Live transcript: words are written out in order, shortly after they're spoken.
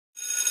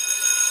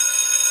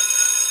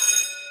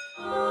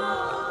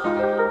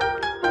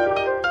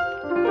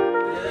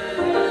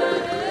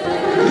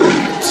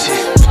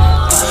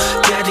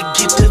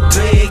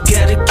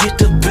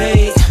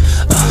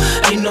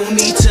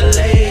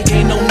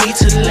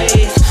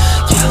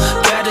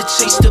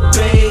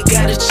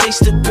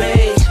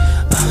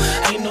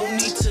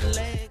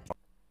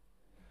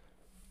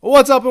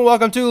What's up and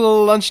welcome to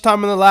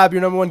Lunchtime in the Lab,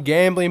 your number one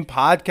gambling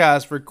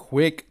podcast for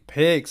quick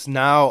picks,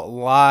 now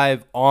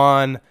live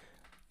on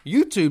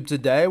YouTube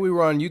today. We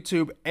were on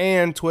YouTube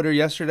and Twitter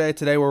yesterday.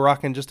 Today we're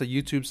rocking just a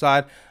YouTube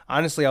side.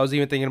 Honestly, I was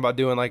even thinking about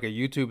doing like a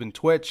YouTube and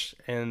Twitch,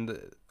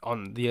 and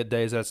on the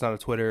days that it's not a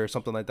Twitter or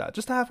something like that,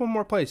 just to have one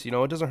more place. You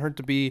know, it doesn't hurt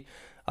to be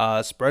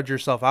spread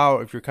yourself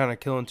out if you're kind of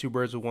killing two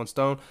birds with one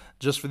stone,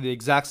 just for the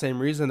exact same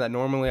reason that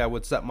normally I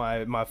would set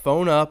my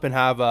phone up and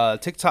have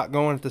TikTok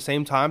going at the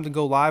same time to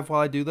go live while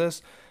I do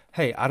this.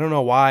 Hey, I don't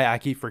know why I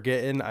keep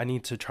forgetting. I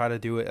need to try to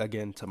do it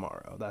again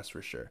tomorrow. That's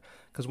for sure.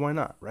 Because why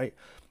not, right?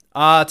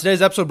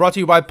 Today's episode brought to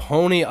you by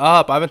Pony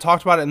Up. I haven't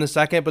talked about it in a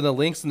second, but the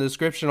link's in the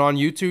description on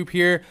YouTube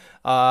here.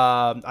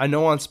 I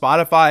know on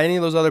Spotify, any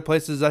of those other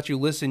places that you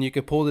listen, you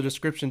can pull the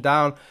description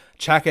down,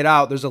 check it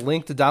out. There's a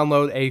link to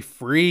download a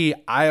free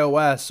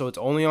iOS, so it's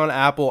only on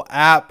Apple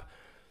app,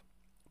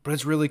 but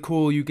it's really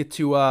cool. You get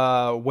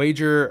to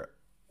wager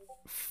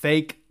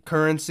fake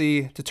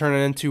currency to turn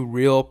it into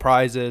real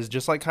prizes,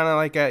 just like kind of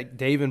like at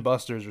Dave and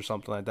Buster's or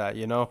something like that,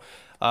 you know?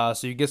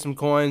 So you get some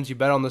coins, you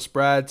bet on the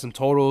spread, some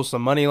totals,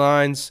 some money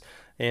lines,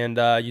 and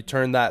you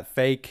turn that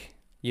fake,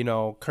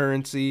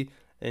 currency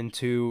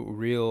into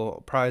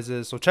real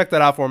prizes. So check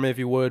that out for me if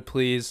you would,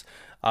 please.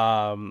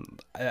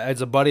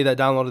 As a buddy that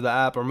downloaded the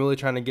app, I'm really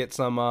trying to get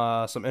some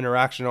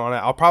interaction on it.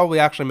 I'll probably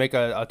actually make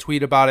a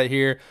tweet about it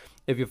here.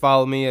 If you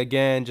follow me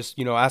again, just,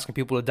 asking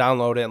people to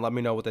download it and let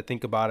me know what they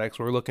think about it. Because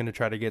we're looking to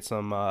try to get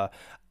some,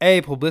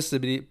 A,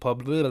 publicity,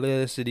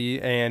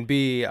 and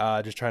B,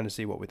 just trying to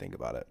see what we think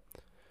about it.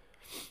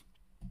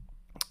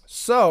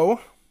 So,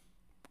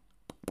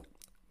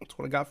 that's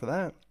what I got for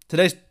that.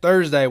 Today's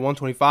Thursday,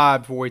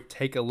 1:25, before we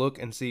take a look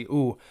and see,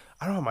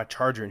 I don't have my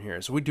charger in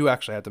here, so we do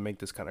actually have to make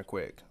this kind of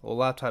quick. Well,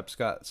 laptop's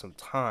got some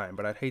time,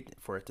 but I'd hate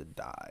for it to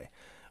die.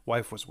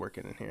 Wife was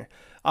working in here.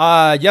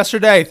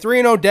 Yesterday,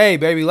 3-0 day,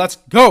 baby. Let's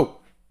go.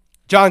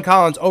 John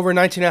Collins, over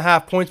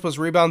 19.5 points plus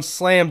rebounds,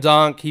 slam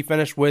dunk. He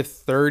finished with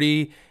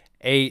 38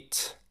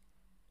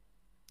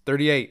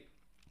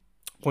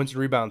 points and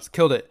rebounds.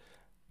 Killed it.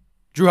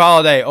 Drew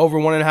Holiday, over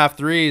 1.5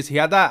 threes. He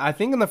had that, I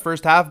think, in the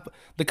first half.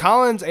 The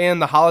Collins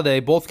and the Holiday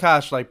both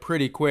cashed like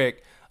pretty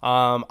quick.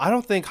 I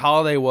don't think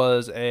Holiday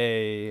was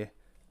a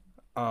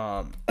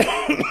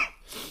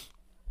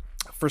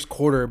first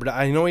quarter, but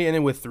I know he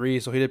ended with 3,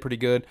 so he did pretty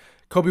good.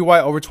 Kobe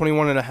White, over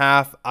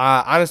 21.5.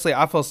 Honestly,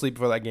 I fell asleep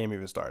before that game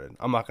even started.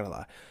 I'm not going to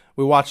lie.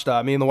 We watched,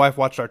 me and the wife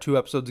watched our 2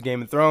 episodes of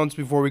Game of Thrones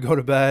before we go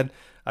to bed.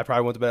 I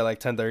probably went to bed at like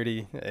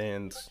 10:30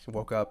 and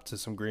woke up to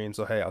some green,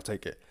 so hey, I'll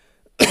take it.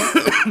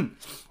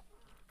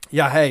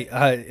 Yeah,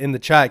 hey, in the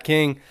chat,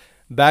 King,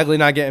 Bagley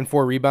not getting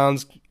 4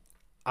 rebounds.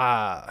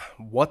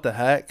 What the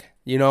heck?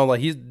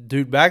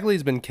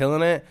 Bagley's been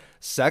killing it.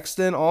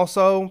 Sexton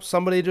also,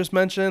 somebody just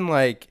mentioned,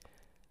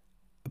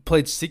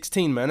 played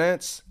 16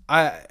 minutes.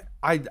 I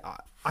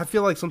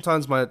feel like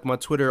sometimes my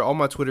Twitter, all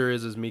my Twitter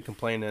is me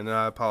complaining, and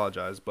I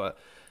apologize, but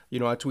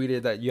I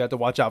tweeted that you have to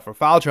watch out for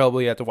foul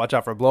trouble, you have to watch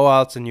out for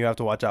blowouts, and you have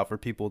to watch out for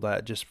people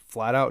that just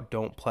flat out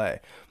don't play.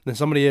 Then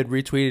somebody had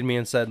retweeted me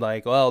and said,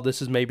 well,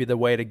 this is maybe the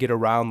way to get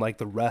around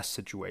the rest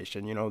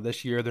situation.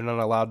 This year they're not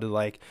allowed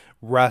to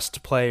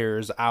rest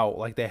players out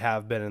like they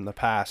have been in the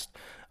past.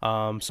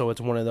 So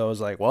it's one of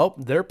those well,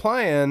 they're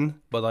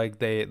playing, but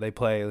they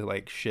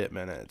play shit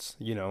minutes,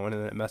 and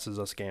then it messes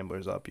us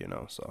gamblers up,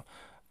 so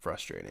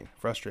frustrating.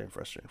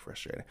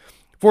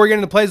 Before we get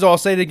into plays, though, I'll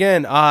say it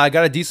again. I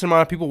got a decent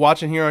amount of people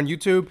watching here on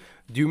YouTube.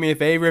 Do me a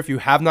favor. If you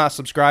have not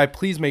subscribed,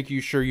 please make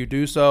sure you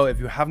do so. If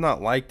you have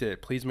not liked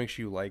it, please make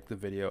sure you like the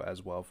video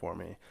as well for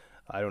me.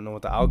 I don't know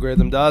what the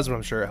algorithm does, but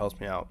I'm sure it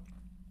helps me out.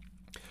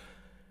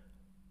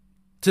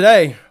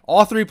 Today,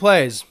 all 3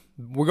 plays.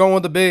 We're going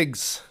with the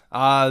bigs.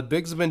 The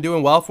bigs have been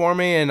doing well for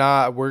me, and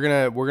we're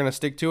gonna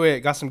stick to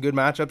it. Got some good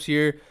matchups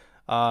here.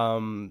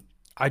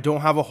 I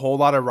don't have a whole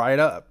lot of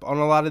write-up on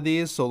a lot of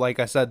these, so like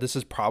I said, this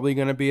is probably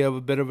going to be a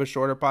bit of a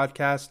shorter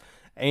podcast,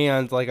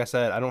 and like I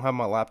said, I don't have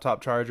my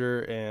laptop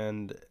charger,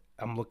 and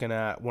I'm looking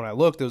at, when I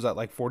looked, it was at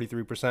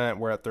 43%,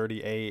 we're at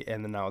 38,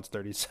 and then now it's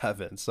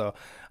 37, so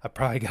I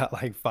probably got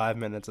 5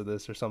 minutes of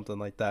this or something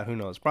like that, who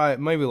knows,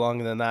 probably maybe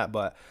longer than that,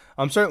 but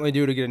I'm certainly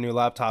due to get a new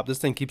laptop. This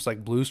thing keeps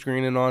blue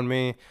screening on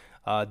me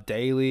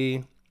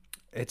daily.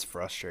 It's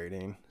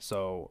frustrating,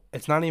 so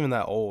it's not even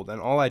that old, and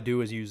all I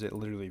do is use it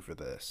literally for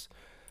this.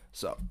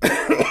 So,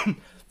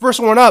 first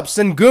one up,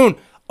 Sengun,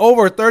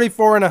 over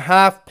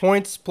 34.5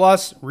 points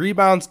plus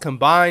rebounds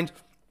combined.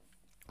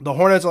 The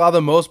Hornets allow the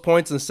most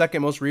points and the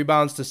second most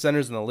rebounds to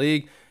centers in the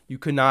league. You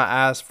could not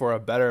ask for a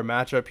better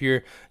matchup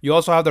here. You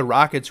also have the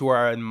Rockets, who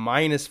are a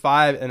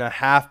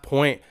 -5.5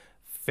 point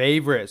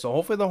favorite. So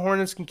hopefully the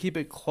Hornets can keep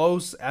it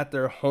close at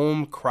their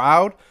home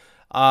crowd.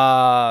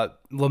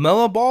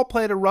 LaMelo Ball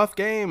played a rough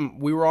game.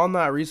 We were on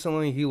that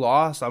recently. He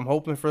lost. I'm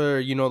hoping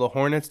for, the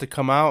Hornets to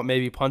come out,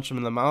 maybe punch him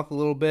in the mouth a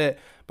little bit,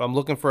 but I'm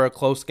looking for a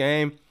close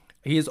game.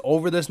 He is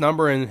over this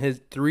number in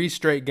his 3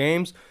 straight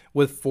games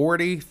with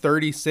 40,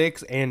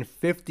 36, and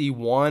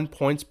 51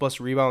 points plus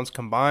rebounds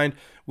combined.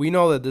 We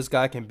know that this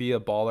guy can be a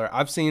baller.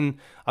 I've seen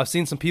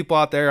some people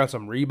out there on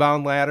some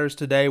rebound ladders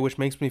today, which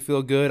makes me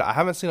feel good. I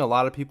haven't seen a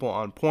lot of people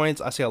on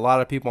points. I see a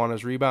lot of people on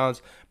his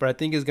rebounds, but I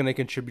think he's going to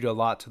contribute a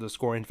lot to the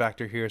scoring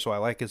factor here. So I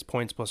like his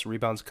points plus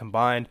rebounds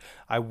combined.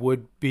 I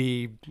would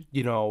be,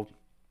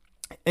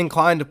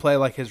 inclined to play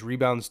like his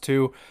rebounds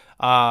too.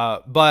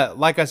 But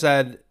like I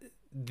said,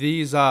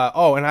 these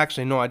and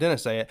actually no, I didn't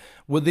say it.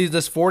 With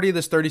this 40,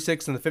 this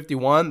 36, and the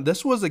 51,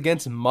 this was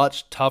against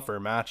much tougher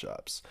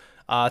matchups.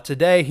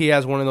 Today he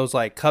has one of those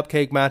like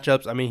cupcake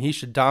matchups. I mean, he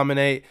should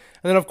dominate.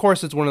 And then of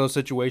course it's one of those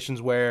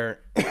situations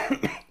where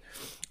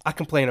I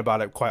complain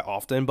about it quite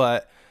often,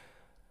 but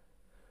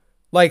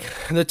like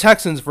the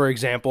Texans, for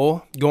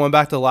example, going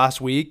back to last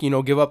week,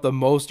 give up the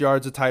most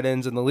yards of tight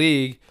ends in the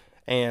league,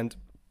 and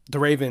the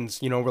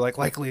Ravens, were like,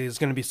 Likely is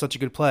going to be such a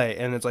good play.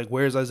 And it's like,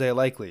 where's Isaiah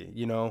Likely,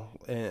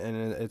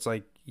 And it's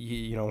like,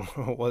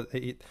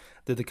 did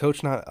the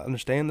coach not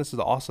understand this is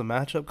an awesome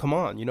matchup? Come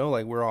on,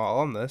 like we're all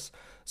on this.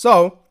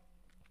 So,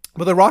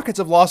 but the Rockets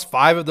have lost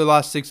 5 of their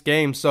last 6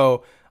 games.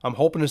 So I'm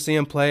hoping to see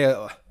him play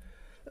a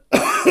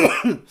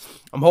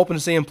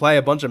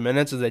bunch of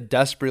minutes as they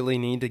desperately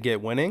need to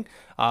get winning.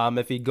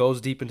 If he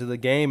goes deep into the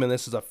game and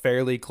this is a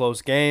fairly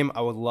close game, I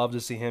would love to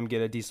see him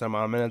get a decent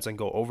amount of minutes and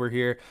go over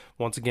here.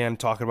 Once again,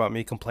 talking about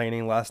me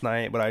complaining last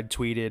night, but I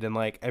tweeted and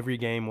like every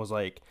game was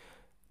like,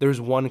 there's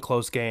one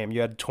close game.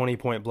 You had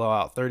 20-point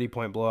blowout,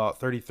 30-point blowout,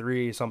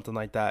 33, something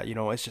like that.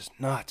 It's just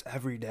nuts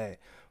every day.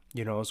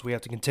 So we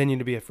have to continue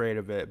to be afraid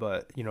of it.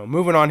 But,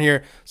 moving on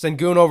here,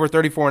 Sengun over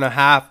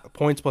 34.5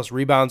 points plus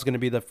rebounds going to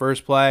be the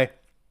first play.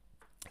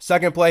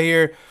 Second play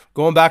here,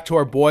 going back to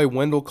our boy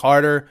Wendell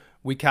Carter.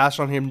 We cashed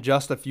on him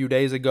just a few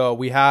days ago.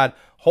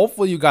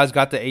 Hopefully you guys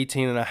got the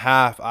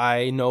 18.5.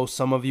 I know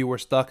some of you were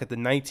stuck at the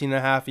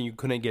 19.5 and you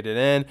couldn't get it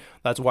in.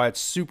 That's why it's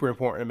super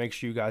important to make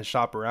sure you guys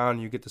shop around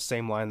and you get the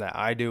same line that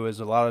I do, as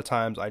a lot of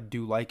times I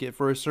do like it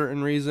for a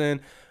certain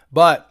reason.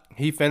 But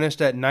he finished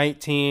at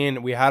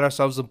 19. We had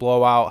ourselves a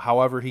blowout.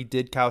 However, he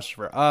did cash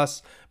for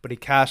us, but he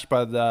cashed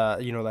by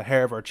the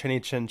hair of our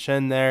chinny chin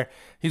chin there.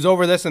 He's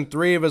over this in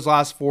 3 of his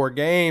last 4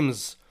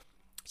 games.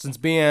 Since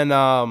being,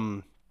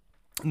 then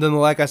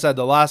like I said,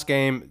 the last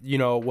game,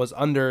 was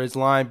under his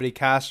line, but he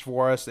cashed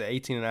for us at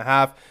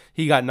 18.5.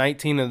 He got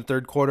 19 in the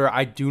third quarter.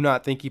 I do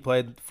not think he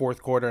played the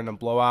fourth quarter in a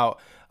blowout,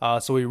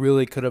 so he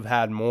really could have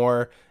had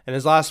more. In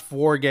his last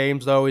 4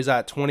 games, though, he's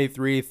at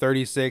 23,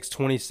 36,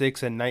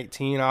 26, and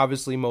 19,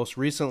 obviously most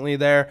recently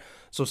there.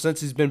 So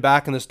since he's been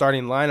back in the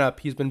starting lineup,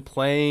 he's been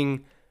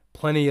playing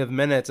plenty of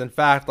minutes. In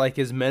fact, like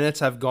his minutes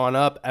have gone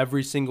up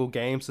every single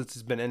game since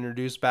he's been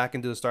introduced back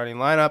into the starting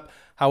lineup.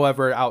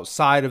 However,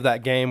 outside of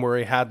that game where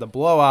he had the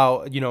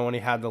blowout, and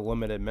he had the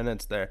limited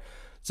minutes there.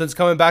 Since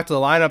coming back to the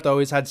lineup, though,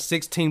 he's had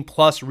 16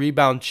 plus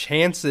rebound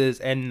chances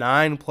and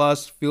 9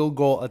 plus field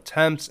goal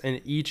attempts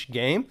in each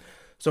game.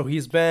 So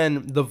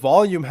the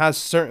volume has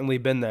certainly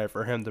been there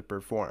for him to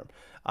perform.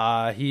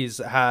 He's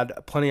had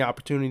plenty of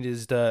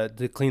opportunities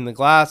to clean the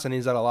glass, and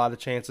he's had a lot of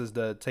chances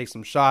to take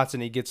some shots,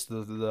 and he gets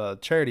the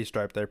charity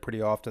stripe there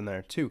pretty often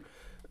there too.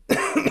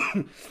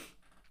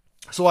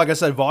 So like I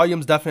said,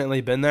 volume's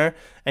definitely been there,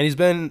 and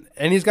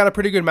he's got a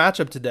pretty good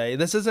matchup today.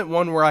 This isn't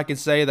one where I could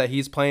say that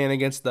he's playing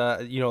against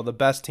the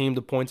best team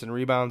to points and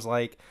rebounds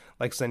like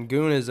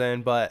Sengun is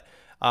in, but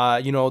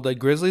the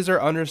Grizzlies are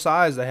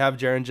undersized. They have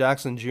Jaren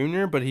Jackson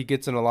Jr., but he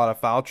gets in a lot of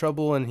foul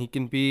trouble, and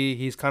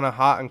he's kind of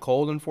hot and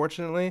cold,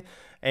 unfortunately.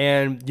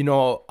 And,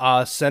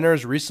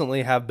 centers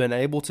recently have been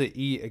able to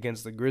eat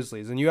against the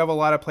Grizzlies. And you have a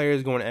lot of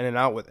players going in and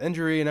out with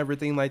injury and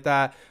everything like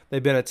that.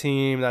 They've been a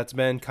team that's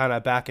been kind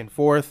of back and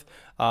forth.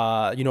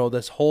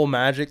 This whole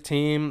Magic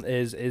team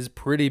is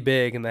pretty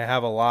big, and they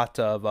have a lot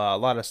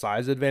of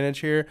size advantage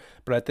here.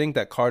 But I think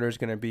that Carter's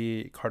gonna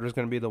be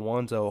the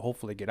one to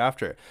hopefully get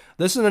after it.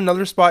 This is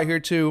another spot here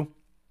too,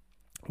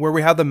 where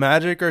we have the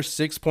Magic are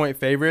 6-point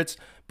favorites,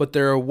 but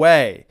they're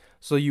away.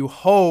 So you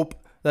hope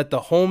that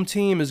the home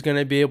team is going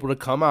to be able to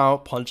come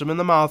out, punch them in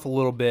the mouth a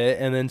little bit,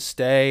 and then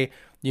stay,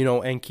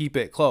 and keep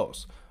it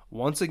close.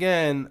 Once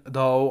again,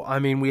 though, I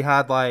mean, we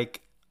had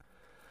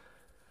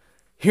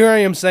here I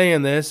am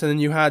saying this, and then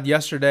you had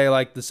yesterday,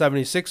 the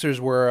 76ers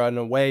were an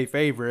away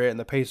favorite, and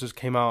the Pacers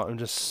came out and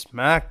just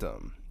smacked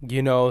them,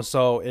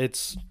 so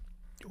it's,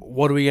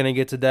 what are we going to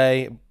get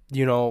today?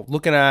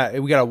 Looking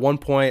at, we got a 1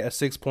 point, a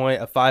 6 point,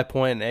 a 5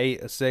 point, an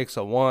 8, a 6,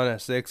 a 1, a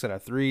 6, and a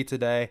 3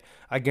 today.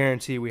 I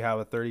guarantee we have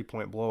a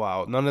 30-point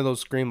blowout. None of those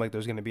scream like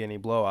there's going to be any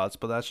blowouts,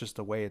 but that's just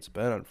the way it's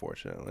been,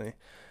 unfortunately.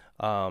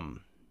 I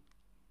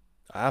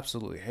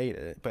absolutely hate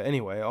it. But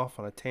anyway, off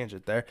on a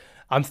tangent there.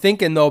 I'm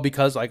thinking, though,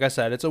 because, like I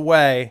said, it's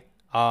away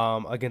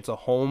against a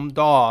home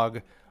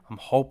dog, I'm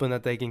hoping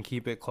that they can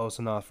keep it close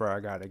enough for our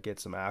guy to get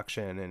some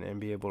action and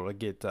be able to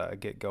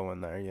get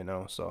going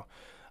there, So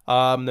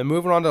then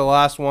moving on to the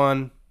last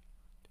one.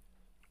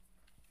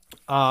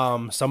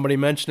 Somebody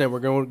mentioned it. We're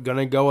going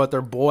to go with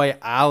their boy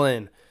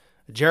Allen.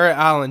 Jarrett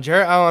Allen.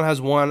 Jarrett Allen has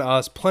won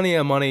us plenty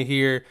of money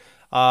here.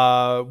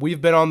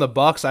 We've been on the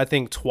Bucks, I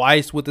think,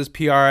 twice with his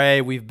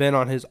PRA. We've been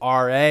on his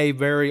RA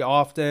very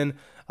often.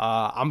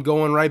 I'm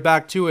going right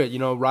back to it,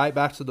 right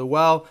back to the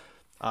well.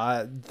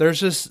 There's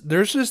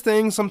just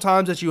things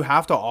sometimes that you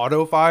have to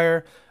auto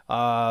fire.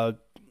 When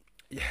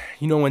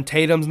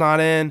Tatum's not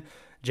in,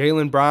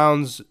 Jaylen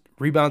Brown's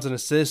rebounds and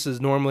assists is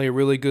normally a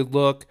really good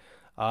look.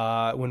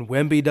 When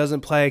Wemby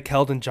doesn't play,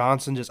 Keldon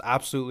Johnson just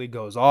absolutely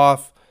goes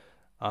off.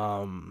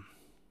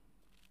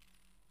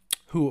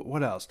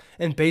 What else?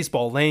 In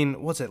baseball, Lane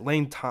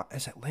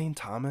Thomas?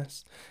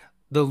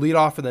 The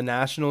leadoff for the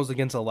Nationals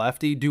against a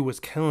lefty, dude was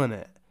killing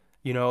it.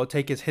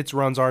 Take his hits,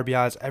 runs,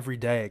 RBIs every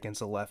day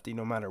against a lefty,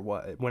 no matter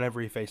what,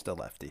 whenever he faced a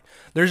lefty.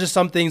 There's just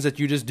some things that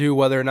you just do,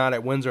 whether or not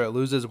it wins or it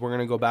loses. We're going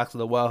to go back to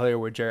the well here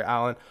with Jarrett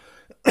Allen.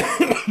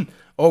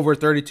 Over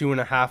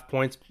 32.5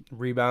 points,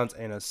 rebounds,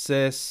 and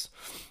assists.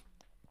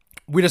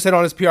 We just hit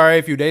on his PRA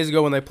a few days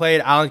ago when they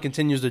played. Allen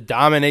continues to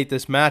dominate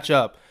this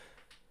matchup.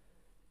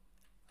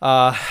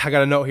 I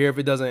got a note here. If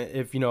it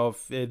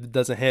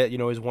doesn't hit,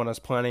 he's won us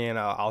plenty, and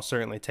I'll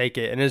certainly take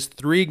it. In his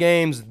 3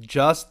 games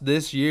just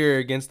this year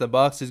against the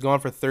Bucks, he's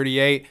gone for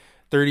 38,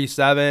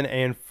 37,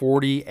 and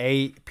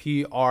 48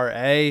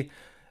 PRA.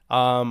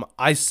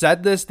 I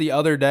said this the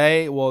other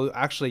day,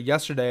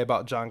 yesterday,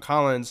 about John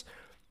Collins.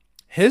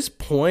 His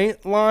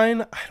point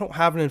line, I don't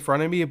have it in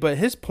front of me, but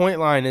his point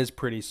line is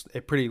pretty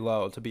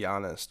low, to be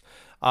honest.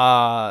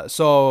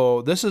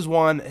 So this is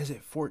one.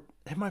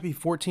 It might be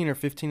 14 or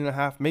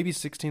 15.5, maybe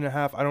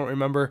 16.5. I don't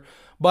remember.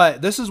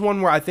 But this is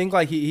one where I think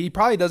he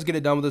probably does get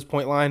it done with his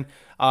point line.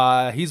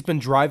 He's been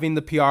driving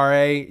the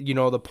PRA.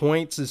 The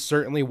points is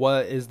certainly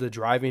what is the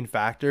driving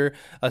factor.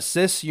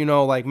 Assists, he's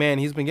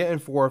been getting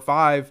 4 or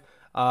 5.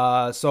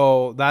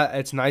 So that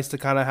it's nice to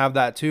kind of have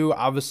that too.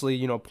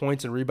 Obviously,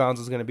 points and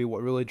rebounds is going to be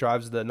what really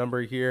drives the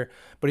number here.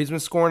 But he's been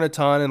scoring a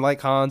ton, and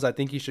like Hans, I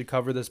think he should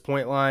cover this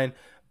point line.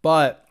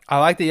 But I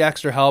like the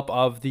extra help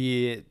of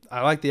the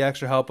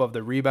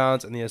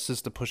rebounds and the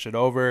assist to push it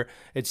over.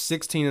 It's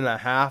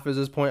 16.5 is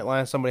his point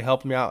line. Somebody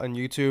helped me out on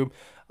YouTube.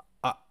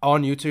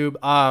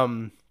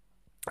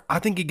 I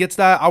think he gets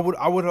that. I would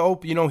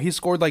hope. He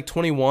scored like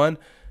 21.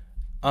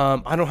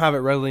 I don't have it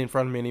readily in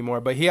front of me anymore,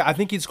 but I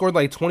think he scored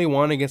like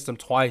 21 against them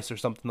twice or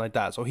something like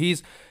that. So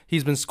he's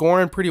been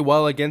scoring pretty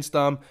well against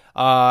them.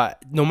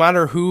 No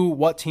matter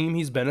what team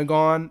he's been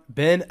on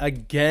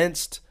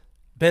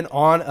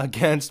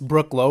against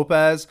Brook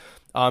Lopez.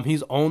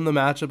 He's owned the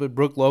matchup with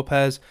Brook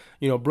Lopez.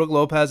 Brook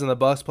Lopez and the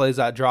Bucks plays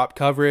that drop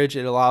coverage.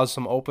 It allows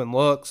some open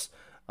looks.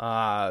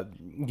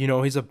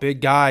 He's a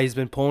big guy. He's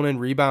been pulling in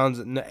rebounds,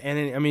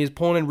 and he's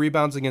pulling in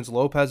rebounds against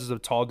Lopez as a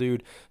tall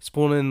dude. He's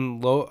pulling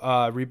in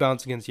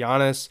rebounds against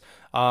Giannis.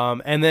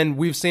 And then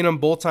we've seen him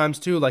both times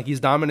too. Like, he's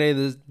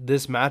dominated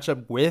this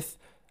matchup with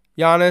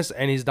Giannis,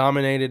 and he's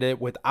dominated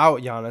it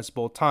without Giannis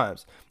both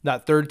times.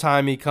 That third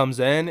time he comes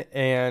in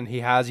and he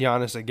has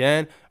Giannis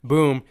again,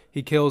 boom,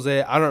 he kills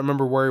it. I don't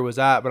remember where he was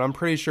at, but I'm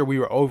pretty sure we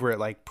were over it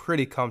like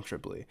pretty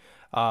comfortably.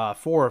 4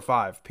 or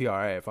 5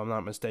 PRA if I'm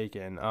not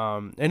mistaken.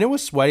 And it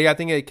was sweaty. I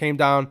think it came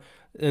down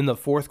in the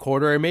fourth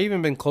quarter. It may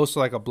even been close to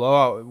like a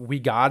blowout. We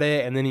got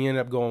it, and then he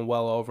ended up going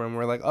well over, and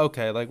we're like,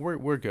 okay, like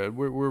we're good.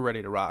 We're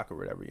ready to rock or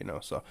whatever,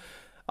 So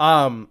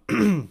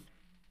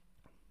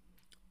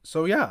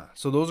so yeah,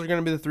 so those are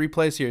going to be the 3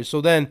 plays here.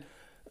 So then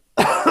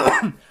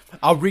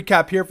I'll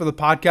recap here for the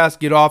podcast,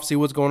 get off, see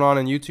what's going on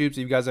YouTube, see if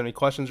you guys have any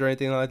questions or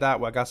anything like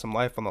that. Well, I got some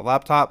life on the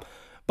laptop.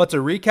 But to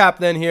recap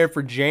then here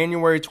for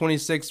January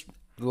 26th,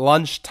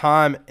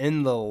 lunchtime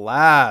in the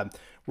lab,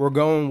 we're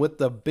going with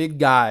the big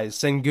guys.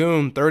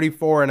 Sengun,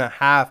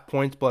 34.5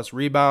 points plus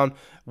rebound.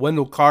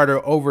 Wendell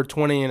Carter, over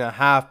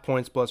 20.5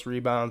 points plus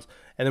rebounds.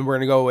 And then we're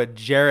going to go with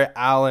Jarrett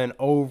Allen,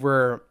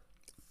 over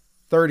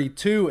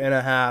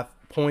 32.5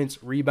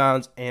 points,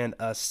 rebounds, and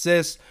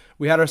assists.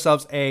 We had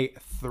ourselves a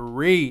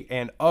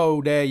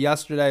 3-0 day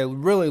yesterday.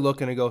 Really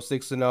looking to go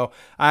 6-0.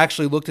 I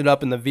actually looked it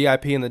up in the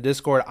VIP in the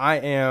Discord.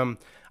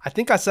 I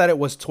think I said it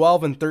was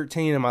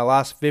 12-13 in my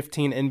last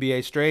 15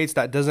 NBA straights.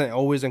 That doesn't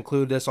always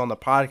include this on the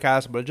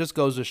podcast, but it just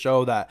goes to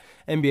show that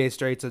NBA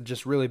straights have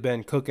just really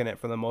been cooking it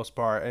for the most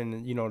part,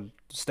 and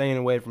staying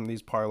away from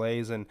these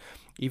parlays and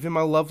even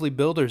my lovely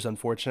builders.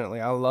 Unfortunately,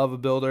 I love a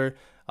builder.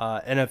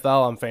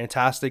 NFL, I'm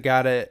fantastic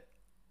at it.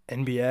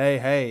 NBA,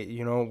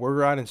 hey, we're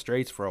riding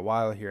straights for a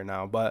while here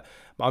now. But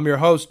I'm your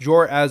host,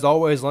 Jort. As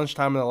always,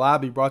 Lunchtime in the Lab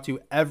be brought to you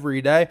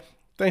every day.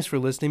 Thanks for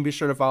listening. Be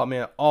sure to follow me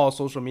on all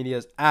social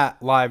medias at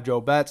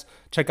LiveJoeBets.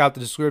 Check out the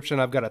description.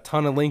 I've got a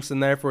ton of links in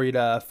there for you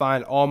to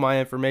find all my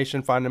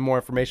information, finding more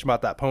information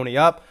about that pony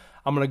up.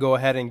 I'm going to go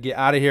ahead and get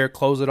out of here,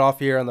 close it off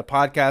here on the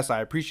podcast.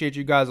 I appreciate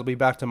you guys. I'll be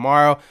back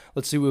tomorrow.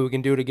 Let's see what we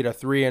can do to get a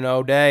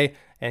 3-0 day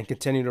and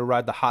continue to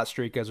ride the hot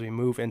streak as we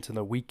move into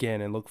the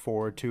weekend, and look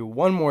forward to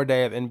one more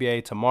day of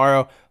NBA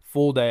tomorrow.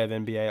 Full day of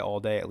NBA all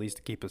day, at least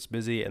to keep us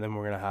busy. And then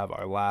we're going to have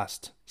our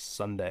last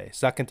Sunday,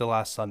 second to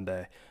last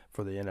Sunday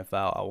for the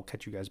NFL. I will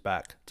catch you guys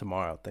back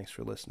tomorrow. Thanks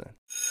for listening.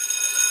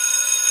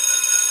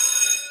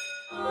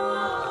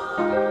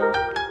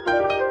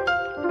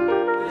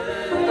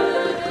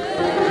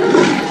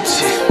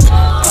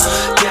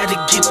 Gotta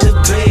get the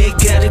bread,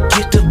 gotta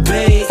get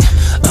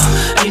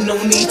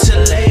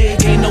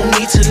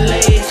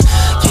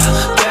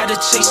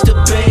chase the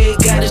bag,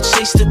 gotta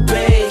chase the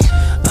bag.